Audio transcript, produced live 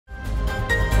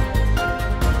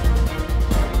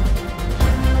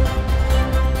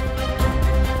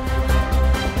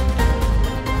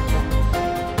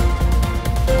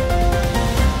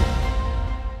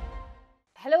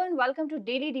welcome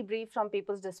to Daily Debrief from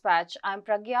People's Dispatch. I'm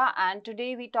Pragya, and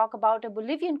today we talk about a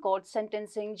Bolivian court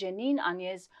sentencing Jeanine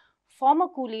Anez, former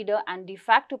coup leader and de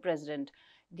facto president.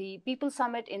 The People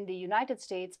Summit in the United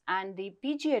States and the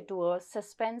PGA Tour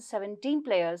suspends 17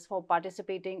 players for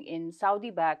participating in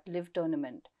Saudi-backed live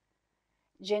tournament.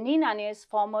 Jeanine Anez,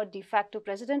 former de facto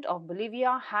president of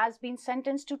Bolivia, has been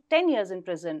sentenced to 10 years in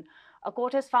prison. A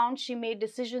court has found she made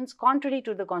decisions contrary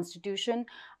to the constitution.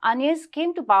 Anez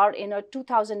came to power in a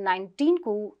 2019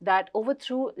 coup that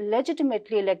overthrew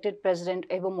legitimately elected President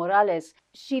Evo Morales.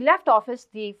 She left office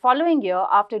the following year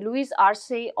after Luis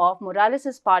Arce of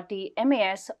Morales' party,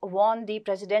 MAS, won the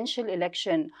presidential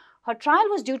election. Her trial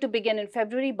was due to begin in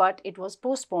February, but it was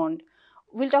postponed.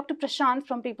 We'll talk to Prashant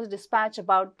from People's Dispatch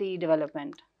about the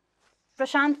development.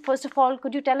 Prashant, first of all,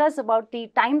 could you tell us about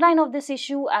the timeline of this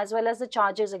issue as well as the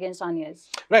charges against Anez?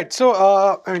 Right. So,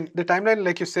 the timeline,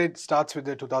 like you said, starts with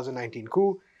the 2019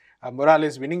 coup.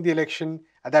 Morales winning the election.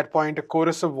 At that point, a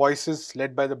chorus of voices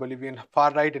led by the Bolivian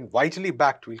far right and vitally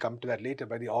backed, we'll come to that later,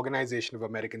 by the Organization of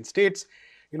American States,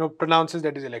 pronounces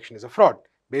that his election is a fraud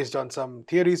based on some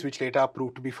theories which later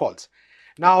proved to be false.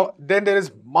 Now, then there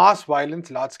is mass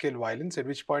violence, large-scale violence, at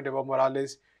which point Evo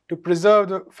Morales, to preserve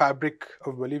the fabric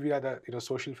of Bolivia, the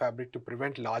social fabric, to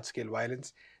prevent large-scale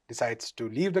violence, decides to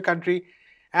leave the country,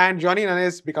 and Jeanine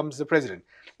Anez becomes the president.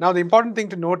 Now, the important thing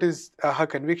to note is her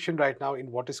conviction right now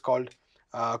in what is called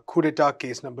coup d'etat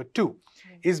case number 2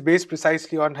 is based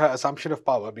precisely on her assumption of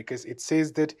power, because it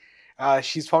says that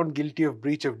she's found guilty of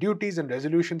breach of duties and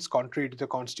resolutions contrary to the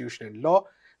constitution and law,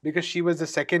 because she was the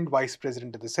second vice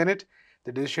president of the Senate.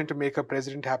 The decision to make her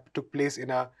president took place in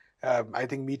a, I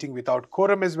think, meeting without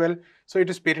quorum as well. So it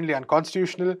was patently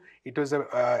unconstitutional. It was an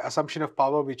assumption of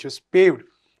power which was paved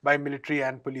by military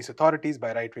and police authorities,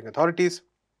 by right-wing authorities.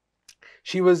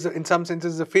 She was, in some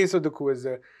senses, the face of the coup, as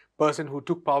a person who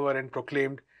took power and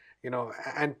proclaimed,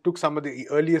 and took some of the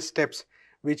earliest steps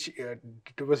which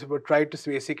tried to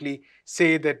basically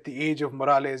say that the age of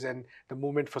Morales and the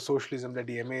movement for socialism, that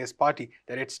the MAS party,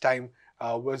 that its time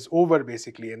was over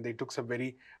basically, and they took some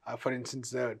very, for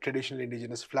instance, the traditional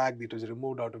indigenous flag that was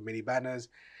removed out of many banners,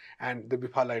 and the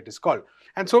Biphala it is called,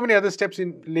 and so many other steps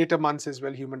in later months as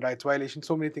well, human rights violations,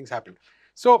 so many things happened.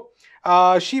 So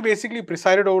she basically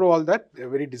presided over all that, a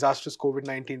very disastrous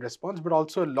COVID-19 response, but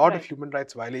also a lot of human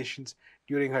rights violations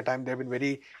during her time. There have been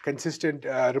very consistent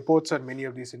reports on many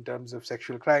of these in terms of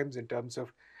sexual crimes, in terms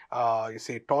of,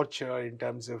 torture, in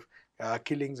terms of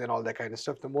killings and all that kind of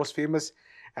stuff. The most famous,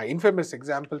 infamous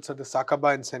examples are the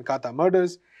Sakaba and Senkata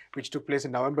murders, which took place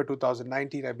in November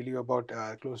 2019. I believe about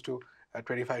close to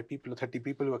 25 people or 30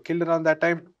 people who were killed around that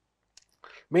time.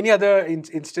 Many other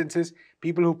instances,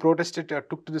 people who protested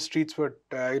took to the streets were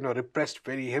repressed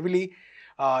very heavily.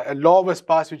 A law was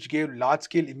passed which gave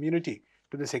large-scale immunity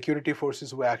to the security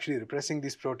forces who were actually repressing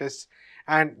these protests.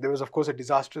 And there was, of course, a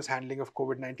disastrous handling of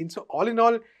COVID-19. So all in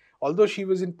all, although she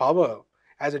was in power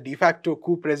as a de facto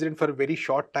coup president for a very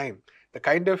short time, the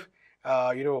kind of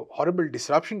horrible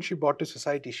disruption she brought to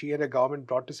society, she and her government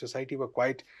brought to society, were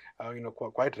quite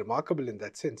remarkable in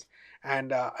that sense.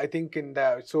 And I think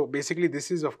so basically this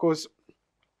is, of course,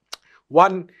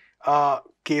 one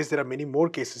case. There are many more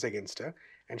cases against her,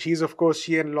 and she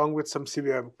and along with some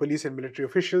severe police and military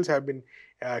officials have been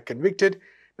convicted.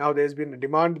 Now there's been a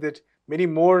demand that many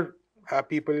more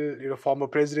people, former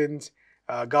presidents,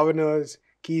 governors,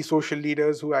 key social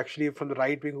leaders who actually from the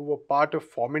right wing who were part of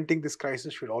fomenting this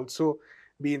crisis should also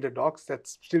be in the docks.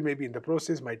 That's still maybe in the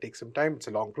process, might take some time. It's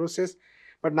a long process.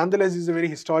 But nonetheless, it's a very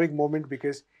historic moment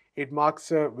because it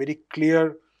marks a very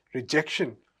clear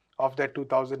rejection of that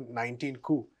 2019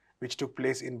 coup which took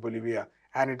place in Bolivia.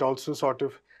 And it also sort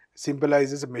of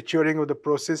symbolizes a maturing of the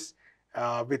process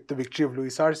with the victory of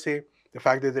Luis Arce, the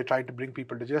fact that they're trying to bring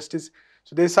people to justice.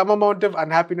 So there's some amount of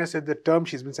unhappiness at the term.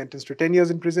 She's been sentenced to 10 years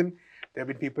in prison. There have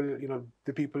been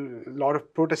people, a lot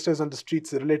of protesters on the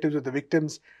streets, the relatives of the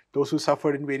victims, those who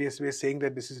suffered in various ways, saying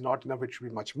that this is not enough, it should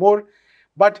be much more.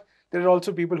 But there are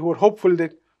also people who are hopeful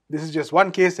that this is just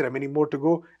one case, there are many more to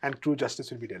go, and true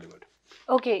justice will be delivered.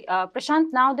 Okay, Prashant,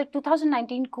 now the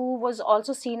 2019 coup was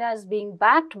also seen as being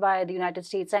backed by the United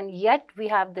States, and yet we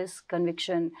have this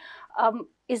conviction.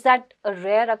 Is that a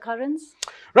rare occurrence?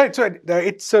 Right, so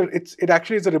it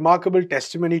actually is a remarkable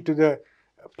testimony to the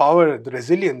power, the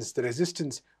resilience, the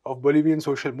resistance of Bolivian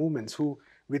social movements who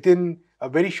within a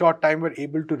very short time were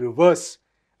able to reverse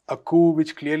a coup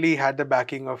which clearly had the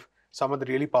backing of some of the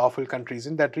really powerful countries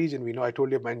in that region. We know, I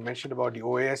told you, I mentioned about the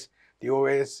OAS. The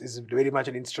OAS is very much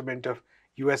an instrument of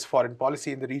US foreign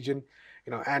policy in the region,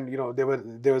 and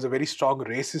there was a very strong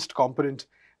racist component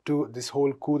to this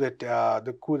whole coup that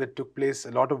the coup that took place.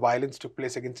 A lot of violence took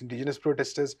place against indigenous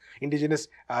protesters, indigenous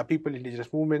people,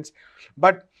 indigenous movements.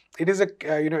 But it is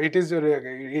it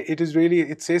is really,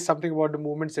 it says something about the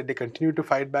movements that they continue to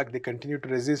fight back, they continue to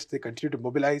resist, they continue to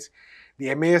mobilize.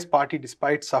 The MAS party,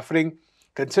 despite suffering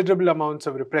considerable amounts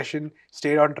of repression,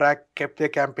 stayed on track, kept their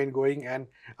campaign going, and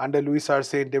under Luis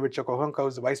Arce and David Chokohonka,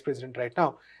 who's the vice president right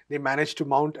now, they managed to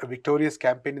mount a victorious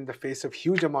campaign in the face of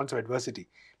huge amounts of adversity,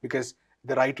 because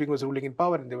the right wing was ruling in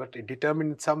power and they were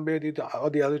determined in some way or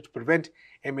the other to prevent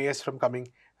MAS from coming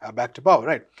back to power,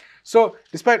 right? So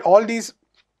despite all these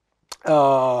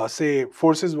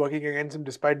forces working against him,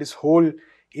 despite this whole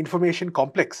information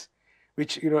complex,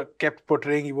 which kept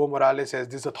portraying Evo Morales as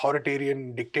this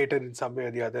authoritarian dictator in some way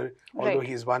or the other, although Right.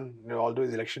 he's won, although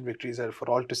his election victories are for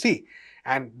all to see,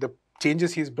 and the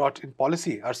changes he's brought in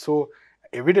policy are so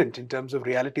evident in terms of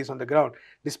realities on the ground.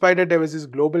 Despite that, there was this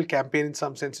global campaign in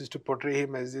some senses to portray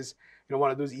him as this,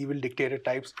 one of those evil dictator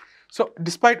types. So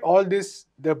despite all this,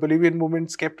 the Bolivian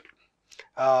movements kept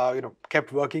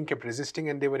working, kept resisting,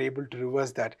 and they were able to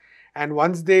reverse that. And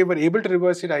once they were able to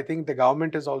reverse it, I think the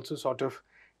government has also sort of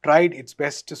tried its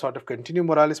best to sort of continue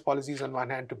Morales' policies on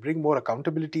one hand, to bring more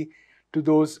accountability to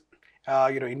those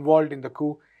involved in the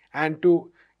coup, and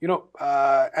to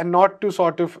and not to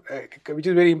sort of which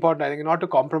is very important, I think, not to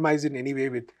compromise in any way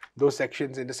with those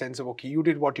sections, in the sense of, okay, you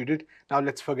did what you did, now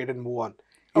let's forget and move on,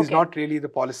 is Okay. not really the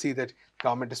policy that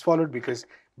government has followed. Because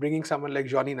bringing someone like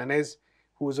Jeanine Anez,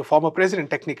 who is a former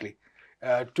president technically,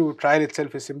 to trial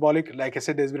itself is symbolic. Like I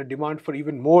said, there's been a demand for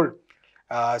even more.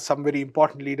 Some very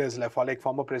important leaders, like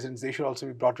former presidents, they should also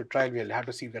be brought to trial. We'll have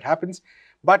to see if that happens.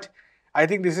 But I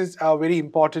think this is a very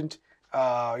important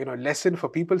lesson for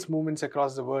people's movements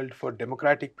across the world, for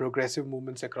democratic, progressive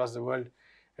movements across the world,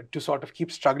 to sort of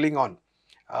keep struggling on.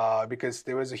 Because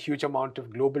there was a huge amount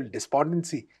of global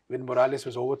despondency when Morales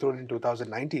was overthrown in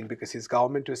 2019, because his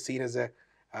government was seen as a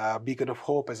beacon of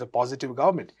hope, as a positive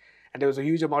government. And there was a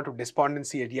huge amount of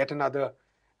despondency at yet another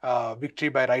victory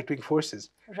by right-wing forces.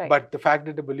 Right. But the fact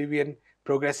that the Bolivian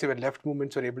progressive and left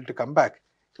movements were able to come back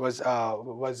was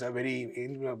a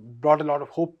very brought a lot of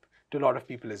hope to a lot of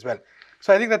people as well.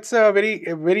 So I think that's a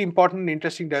very important and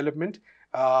interesting development.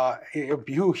 A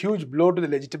huge blow to the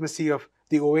legitimacy of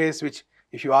the OAS, which,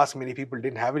 if you ask, many people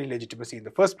didn't have any legitimacy in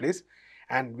the first place.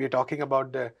 And we're talking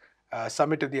about the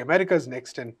Summit of the Americas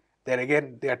next, and there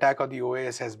again, the attack on the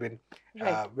OAS has been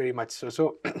Right. very much so.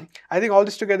 So I think all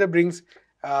this together brings,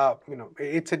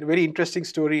 it's a very interesting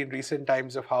story in recent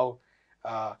times of how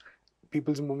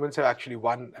people's movements have actually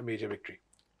won a major victory.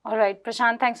 All right,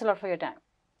 Prashant, thanks a lot for your time.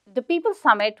 The People's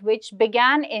Summit, which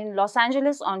began in Los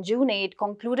Angeles on June 8,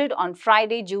 concluded on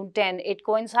Friday, June 10. It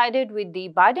coincided with the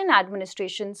Biden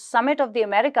administration's Summit of the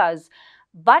Americas,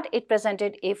 but it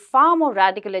presented a far more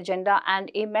radical agenda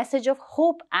and a message of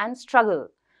hope and struggle.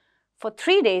 For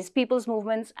 3 days, people's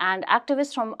movements and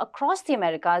activists from across the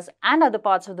Americas and other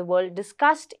parts of the world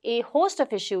discussed a host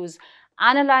of issues,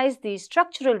 analyzed the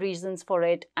structural reasons for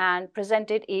it, and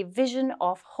presented a vision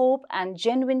of hope and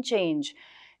genuine change.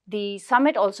 The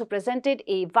summit also presented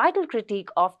a vital critique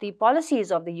of the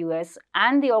policies of the US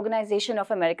and the Organization of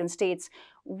American States,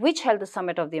 which held the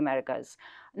Summit of the Americas.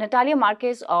 Natalia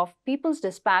Marquez of People's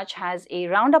Dispatch has a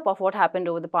roundup of what happened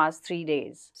over the past 3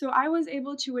 days. So I was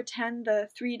able to attend the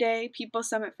 3-day People's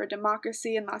Summit for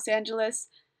Democracy in Los Angeles.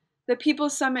 The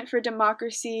People's Summit for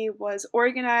Democracy was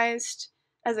organized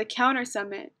as a counter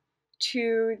summit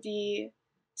to the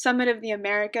Summit of the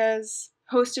Americas,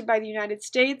 hosted by the United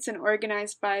States and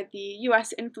organized by the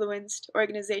US-influenced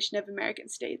Organization of American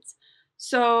States.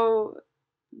 So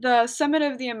the Summit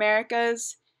of the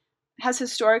Americas has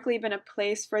historically been a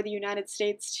place for the United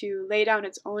States to lay down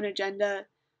its own agenda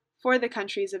for the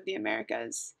countries of the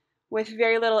Americas, with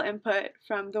very little input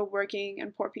from the working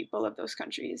and poor people of those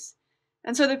countries.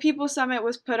 And so the People's Summit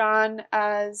was put on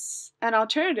as an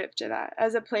alternative to that,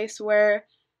 as a place where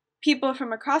people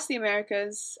from across the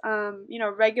Americas,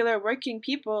 regular working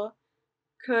people,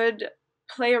 could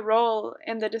play a role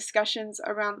in the discussions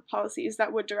around the policies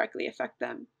that would directly affect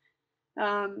them.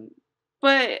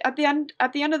 But at the end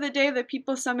of the day, the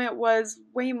People's Summit was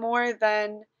way more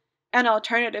than an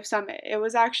alternative summit. It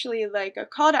was actually like a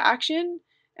call to action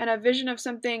and a vision of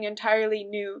something entirely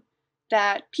new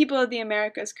that people of the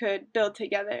Americas could build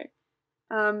together.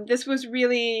 This was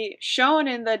really shown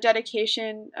in the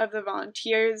dedication of the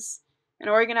volunteers and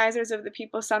organizers of the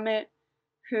People's Summit,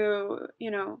 who,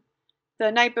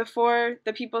 the night before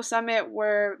the People's Summit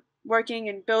were working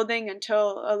and building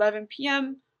until 11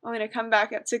 p.m., only to come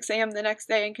back at 6 a.m. the next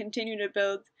day and continue to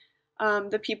build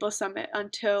the People's Summit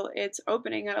until its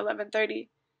opening at 11:30.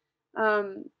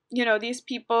 These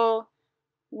people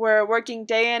were working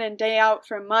day in and day out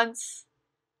for months,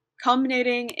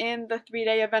 culminating in the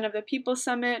 3-day event of the People's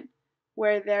Summit,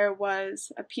 where there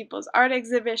was a people's art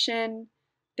exhibition,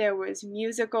 there was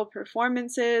musical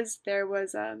performances, there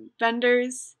was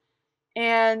vendors,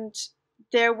 and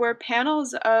there were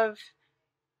panels of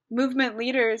movement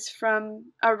leaders from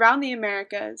around the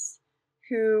Americas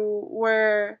who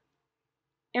were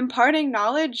imparting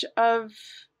knowledge of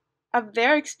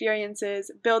their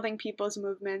experiences building people's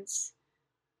movements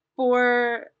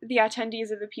for the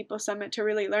attendees of the People's Summit to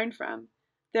really learn from.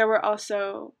 There were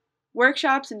also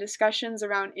workshops and discussions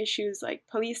around issues like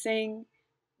policing,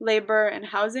 labor, and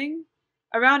housing,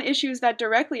 around issues that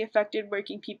directly affected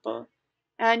working people.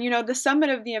 And the Summit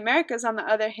of the Americas, on the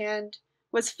other hand,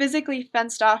 was physically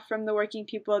fenced off from the working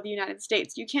people of the United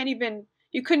States. You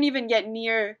couldn't even get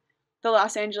near the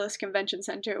Los Angeles Convention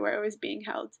Center where it was being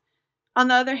held. On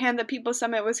the other hand, the People's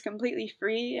Summit was completely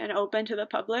free and open to the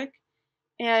public,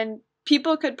 and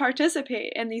people could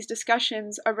participate in these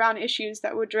discussions around issues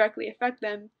that would directly affect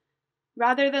them,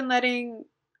 rather than letting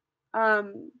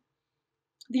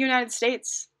the United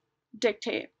States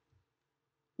dictate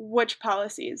which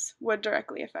policies would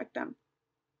directly affect them.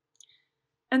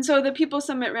 And so the People's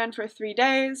Summit ran for 3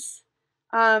 days.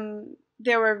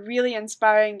 There were really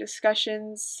inspiring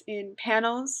discussions in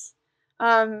panels.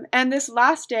 And this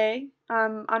last day,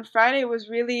 on Friday, was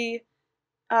really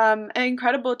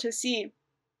incredible to see.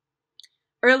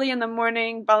 Early in the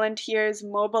morning, volunteers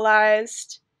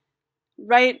mobilized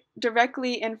right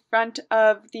directly in front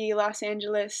of the Los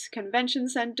Angeles Convention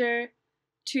Center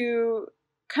to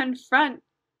confront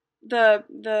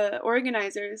the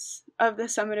organizers of the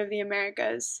Summit of the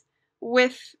Americas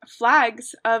with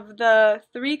flags of the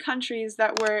 3 countries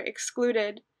that were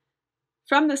excluded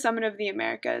from the Summit of the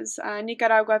Americas,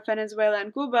 Nicaragua, Venezuela,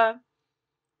 and Cuba,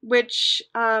 which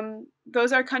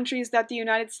those are countries that the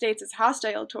United States is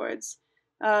hostile towards,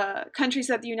 countries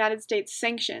that the United States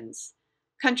sanctions,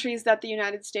 countries that the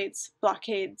United States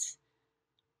blockades.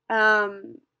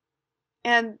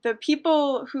 And the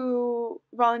people who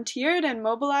volunteered and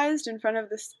mobilized in front of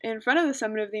the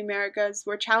Summit of the Americas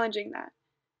were challenging that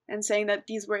and saying that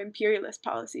these were imperialist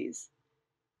policies.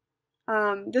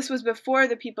 This was before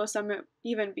the People's Summit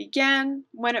even began.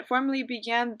 When it formally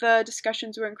began, the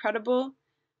discussions were incredible.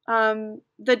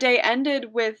 The day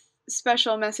ended with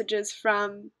special messages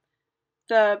from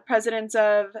the presidents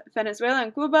of Venezuela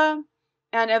and Cuba,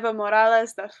 and Evo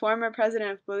Morales, the former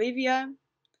president of Bolivia,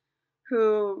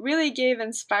 who really gave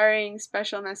inspiring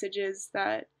special messages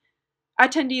that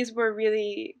attendees were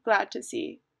really glad to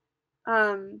see.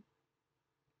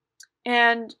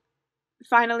 And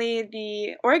finally,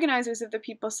 the organizers of the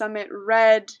People's Summit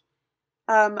read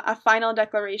a final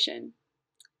declaration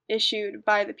issued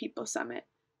by the People's Summit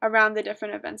around the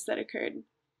different events that occurred.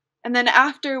 And then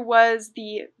after was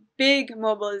the big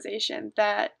mobilization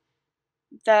that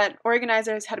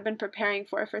organizers had been preparing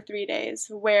for 3 days,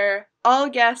 where all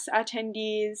guests,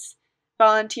 attendees,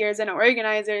 volunteers, and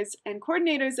organizers and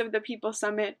coordinators of the People's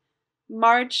Summit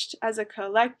marched as a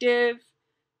collective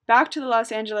back to the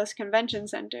Los Angeles Convention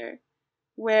Center,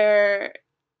 where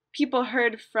people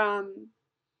heard from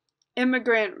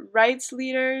immigrant rights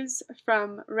leaders,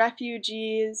 from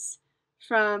refugees,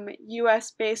 from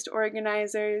US-based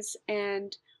organizers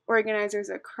and organizers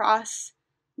across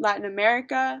Latin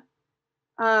America,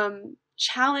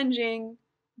 challenging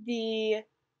the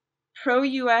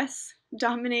pro-US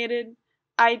dominated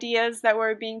ideas that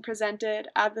were being presented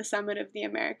at the Summit of the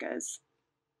Americas.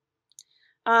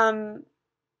 And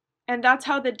that's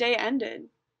how the day ended.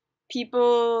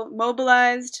 People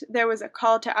mobilized, there was a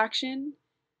call to action,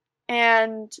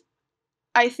 and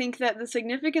I think that the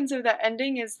significance of that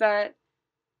ending is that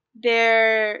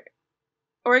their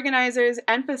organizers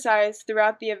emphasized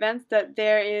throughout the event that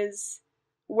there is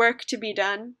work to be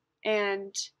done,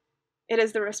 and it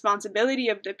is the responsibility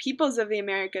of the peoples of the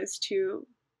Americas to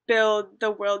build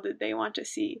the world that they want to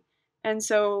see. And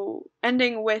so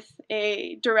ending with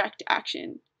a direct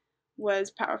action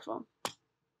was powerful.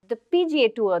 The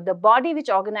PGA Tour, the body which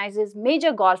organizes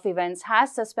major golf events,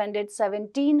 has suspended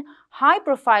 17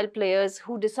 high-profile players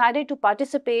who decided to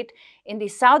participate in the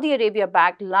Saudi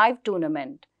Arabia-backed live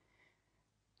tournament.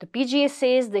 The PGA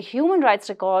says the human rights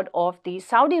record of the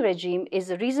Saudi regime is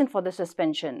the reason for the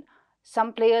suspension.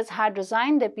 Some players had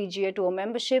resigned their PGA Tour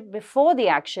membership before the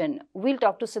action. We'll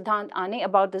talk to Jeanine Anez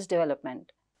about this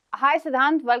development. Hi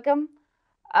Siddhant, welcome.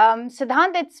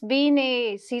 Siddhant, it's been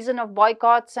a season of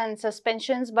boycotts and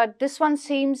suspensions, but this one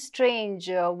seems strange.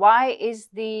 Why is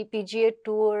the PGA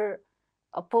Tour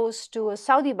opposed to a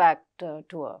Saudi-backed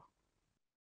tour?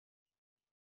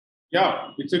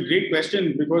 Yeah, it's a great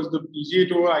question because the PGA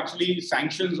Tour actually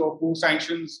sanctions or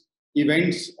co-sanctions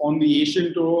events on the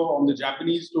Asian Tour, on the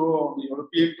Japanese Tour, on the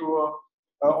European Tour,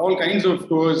 all kinds of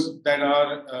tours that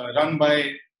are run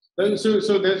by.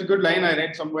 So there's a good line I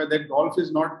read somewhere that golf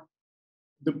is not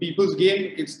the people's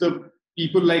game; it's the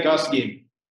people like us game.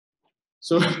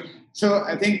 So, so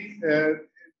I think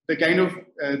the kind of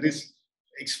this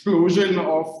explosion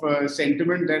of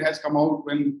sentiment that has come out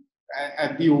when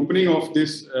at the opening of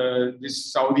this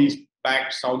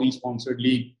Saudi-backed, Saudi-sponsored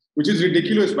league, which is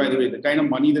ridiculous, by the way, the kind of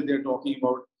money that they're talking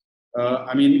about.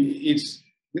 I mean,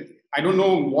 I don't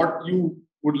know what you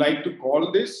would like to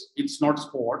call this. It's not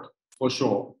sport, for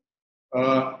sure.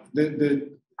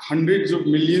 The hundreds of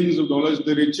millions of dollars,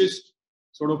 the richest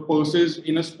sort of purses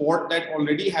in a sport that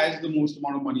already has the most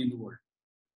amount of money in the world,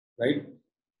 right?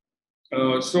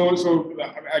 So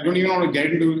I don't even want to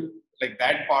get into like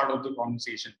that part of the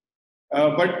conversation.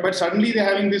 But suddenly they're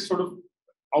having this sort of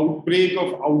outbreak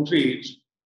of outrage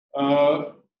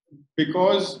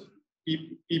because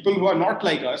people who are not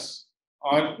like us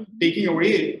are taking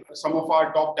away some of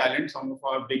our top talent, some of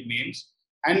our big names,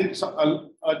 and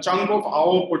a chunk of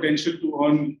our potential to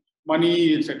earn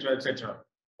money, etc., etc.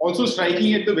 Also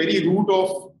striking at the very root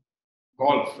of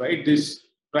golf, right? This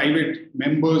private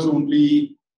members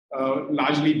only,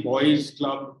 largely boys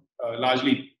club,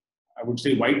 largely I would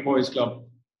say white boys club,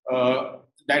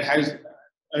 that has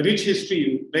a rich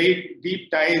history, very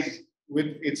deep ties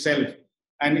with itself,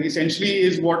 and essentially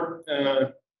is what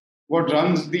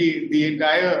runs the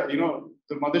entire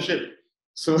the mothership.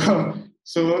 So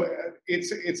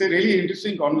it's a really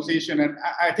interesting conversation, and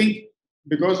I think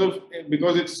because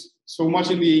it's so much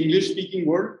in the English speaking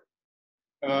world,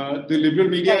 the liberal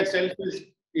media itself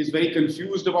is very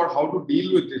confused about how to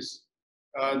deal with this.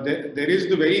 There is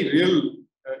the very real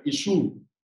issue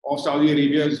of Saudi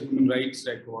Arabia's human rights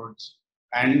records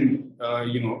and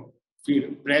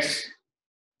press,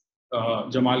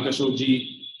 Jamal Khashoggi,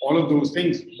 all of those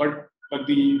things. But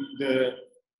the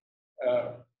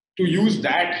to use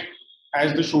that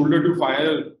as the shoulder to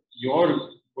fire your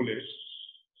bullet,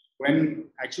 when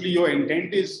actually your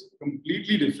intent is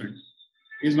completely different,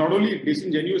 is not only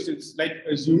disingenuous, it's like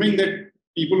assuming that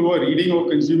people who are reading or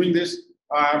consuming this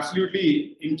are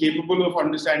absolutely incapable of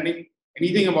understanding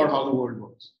anything about how the world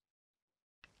works.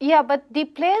 Yeah, but the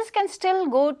players can still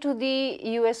go to the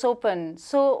US Open.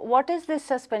 So what is this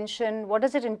suspension? What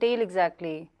does it entail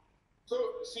exactly? So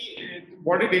see,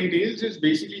 what it entails is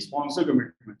basically sponsor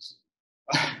commitments.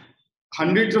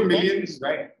 Hundreds of millions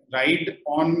ride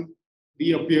on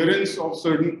the appearance of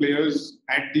certain players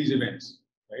at these events,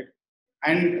 right?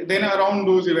 And then around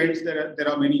those events, there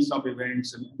are many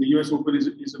sub-events, and the US Open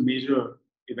is a major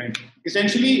event.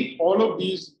 Essentially, all of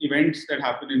these events that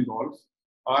happen in golf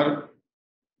are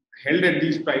held at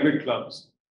these private clubs,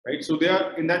 right? So they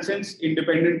are, in that sense,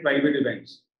 independent private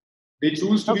events. They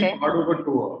choose to be part of a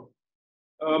tour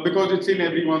because it's in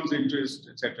everyone's interest,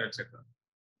 etc., etc.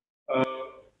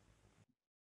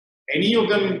 Any of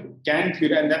them can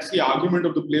clear, and that's the argument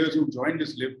of the players who joined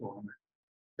this live tournament,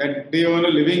 that they earn a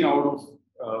living out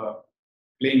of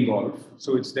playing golf,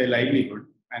 so it's their livelihood,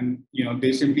 and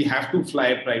they simply have to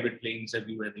fly private planes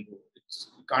everywhere they go.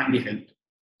 It can't be helped.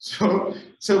 So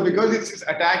because it's this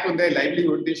attack on their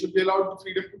livelihood, they should be allowed the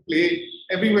freedom to play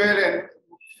everywhere and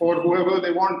for whoever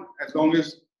they want, as long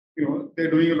as they're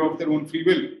doing it of their own free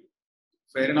will.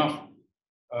 Fair enough.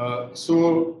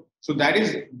 So that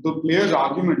is the player's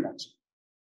argument, actually.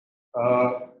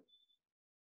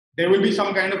 There will be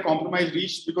some kind of compromise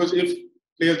reached, because if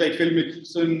players like Phil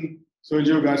Mickelson,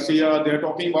 Sergio Garcia, they're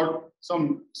talking about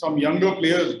some younger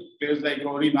players like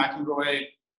Rory McIlroy,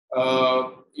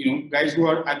 guys who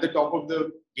are at the top of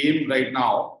the game right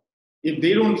now. If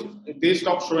they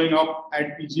stop showing up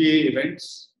at PGA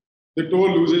events, the tour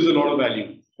loses a lot of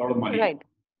value, a lot of money. Right.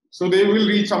 So they will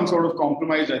reach some sort of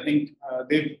compromise. I think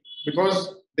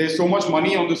because there's so much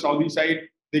money on the Saudi side,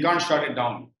 they can't shut it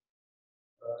down.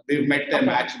 They've met their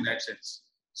match in that sense.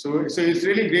 So it's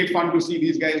really great fun to see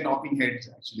these guys knocking heads,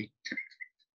 actually.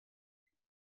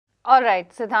 All right,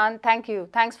 Siddhant, thank you.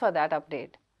 Thanks for that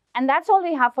update. And that's all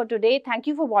we have for today. Thank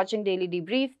you for watching Daily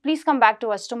Debrief. Please come back to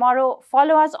us tomorrow.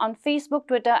 Follow us on Facebook,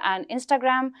 Twitter, and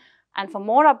Instagram. And for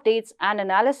more updates and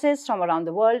analysis from around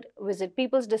the world, visit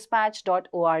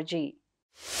peoplesdispatch.org.